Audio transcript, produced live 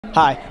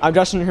Hi, I'm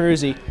Justin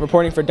Haruzzi,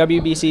 reporting for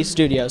WBC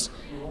Studios,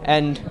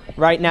 and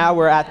right now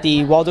we're at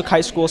the Waldock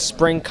High School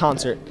Spring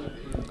Concert.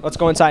 Let's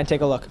go inside and take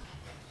a look.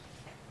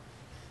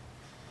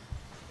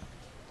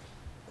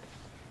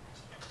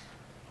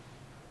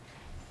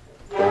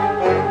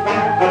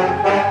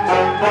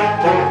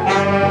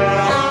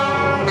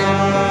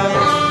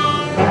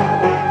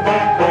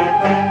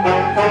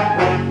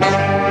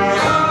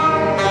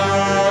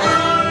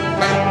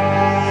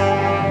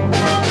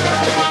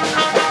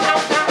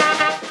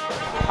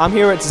 I'm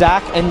here with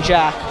Zach and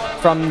Jack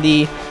from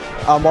the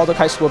Waldock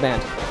High School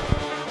Band.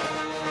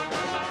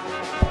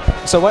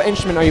 So what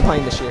instrument are you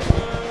playing this year?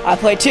 I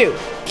play two,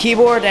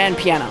 keyboard and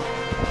piano. All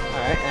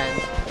right,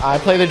 and I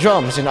play the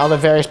drums and other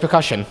various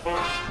percussion.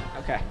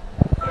 okay.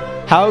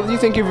 How do you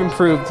think you've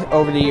improved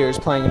over the years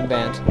playing in the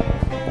band?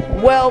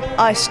 Well,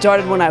 I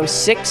started when I was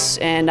 6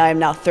 and I'm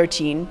now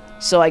 13,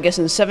 so I guess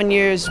in 7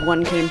 years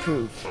one can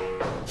improve.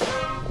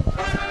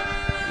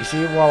 You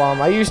see,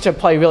 well, I used to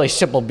play really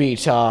simple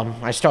beats.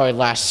 I started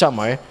last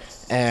summer,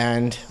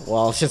 and,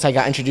 well, since I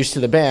got introduced to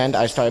the band,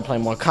 I started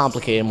playing more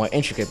complicated, more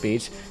intricate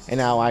beats, and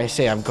now I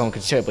say I've grown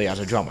considerably as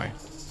a drummer.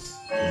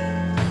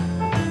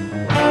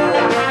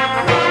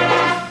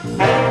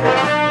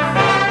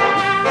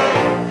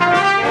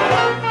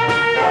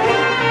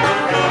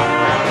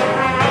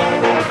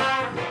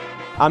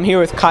 I'm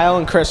here with Kyle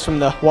and Chris from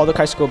the Waldock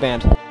High School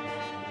Band.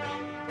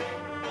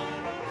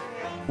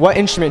 What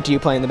instrument do you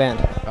play in the band?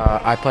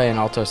 I play an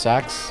alto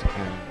sax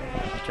and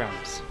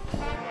drums.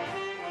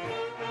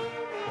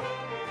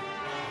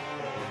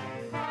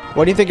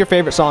 What do you think your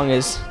favorite song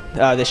is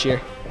this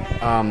year?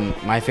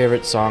 My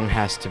favorite song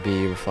has to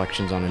be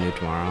Reflections on a New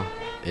Tomorrow.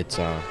 It's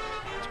a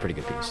pretty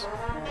good piece.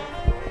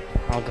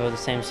 I'll go with the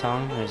same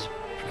song. There's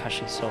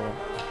percussion solo.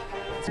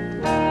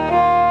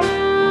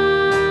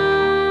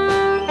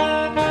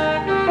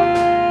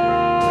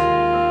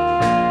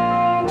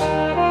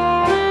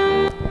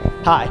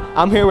 Hi,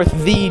 I'm here with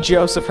the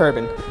Joseph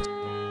Herbin.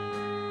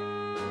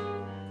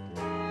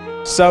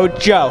 So,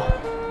 Joe,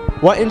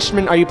 what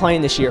instrument are you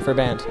playing this year for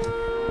band?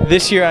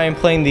 This year I am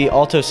playing the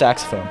alto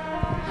saxophone.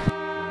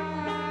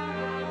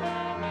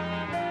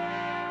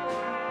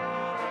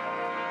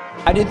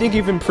 How do you think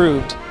you've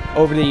improved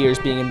over the years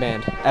being in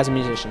band as a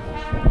musician?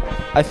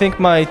 I think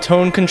my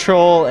tone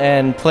control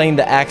and playing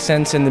the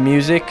accents in the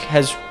music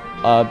has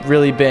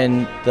really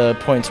been the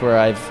points where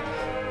I've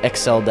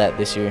excelled at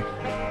this year.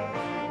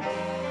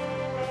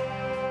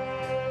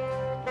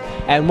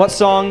 And what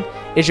song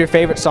is your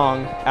favorite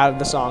song out of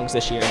the songs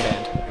this year in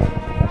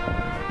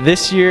band?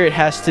 This year it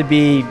has to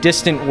be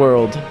Distant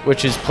World,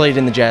 which is played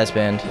in the jazz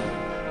band.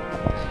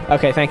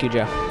 Okay, thank you,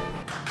 Joe.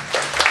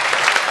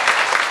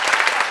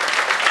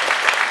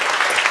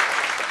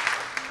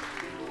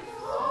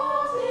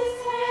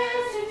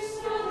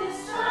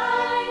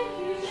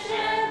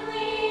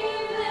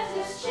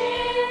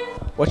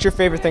 What's your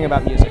favorite thing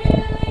about music?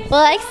 Well,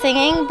 I like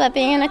singing, but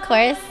being in a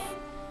chorus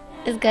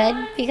is good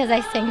because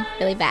I sing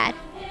really bad.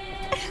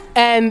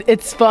 And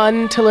it's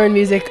fun to learn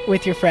music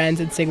with your friends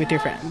and sing with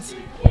your friends.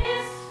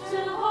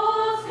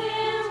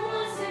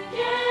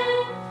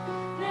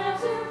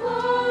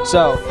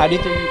 So, how do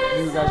you think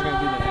you guys are going to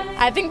do tonight?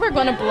 I think we're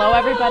going to blow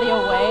everybody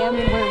away. I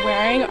mean, we're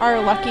wearing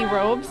our lucky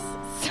robes,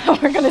 so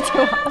we're going to do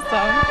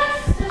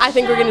awesome. I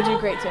think we're going to do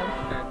great too.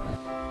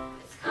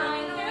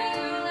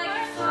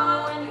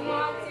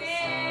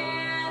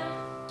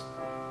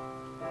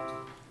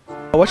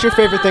 What's your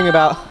favorite thing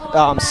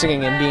about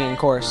singing and being in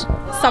chorus?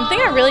 Something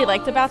I really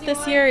liked about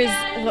this year is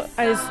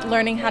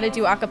learning how to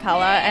do a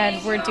cappella,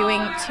 and we're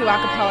doing 2 a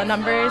cappella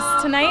numbers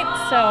tonight,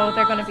 so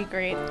they're going to be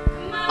great.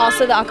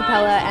 Also the a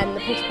cappella and the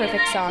Pitch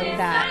Perfect song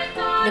that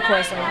the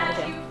chorus learned how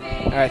to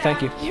do. All right,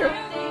 thank you.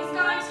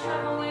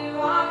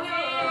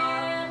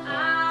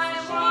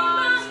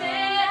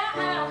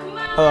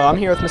 Hello, I'm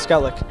here with Miss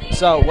Gellick.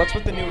 So, what's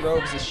with the new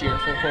robes this year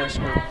for the chorus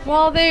group?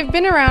 Well, they've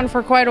been around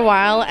for quite a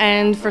while,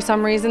 and for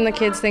some reason the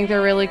kids think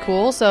they're really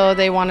cool, so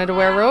they wanted to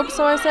wear robes,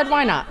 so I said,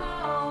 why not?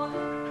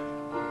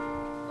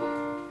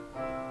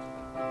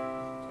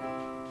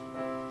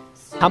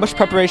 How much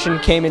preparation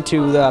came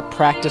into the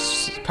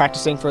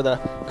practicing for the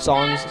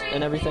songs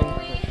and everything?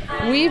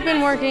 We've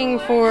been working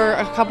for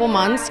a couple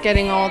months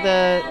getting all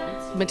the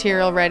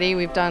material ready.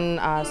 We've done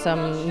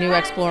some new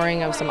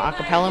exploring of some a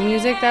cappella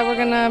music that we're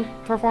going to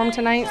perform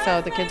tonight,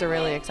 so the kids are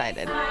really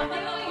excited.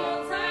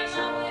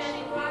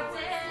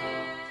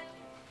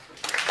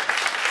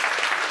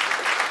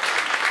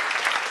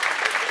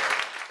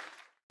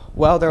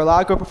 Well, there are a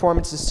lot of good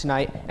performances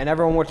tonight, and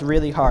everyone worked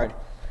really hard.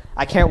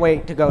 I can't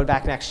wait to go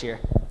back next year.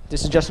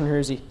 This is Justin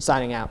Haruzzi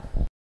signing out.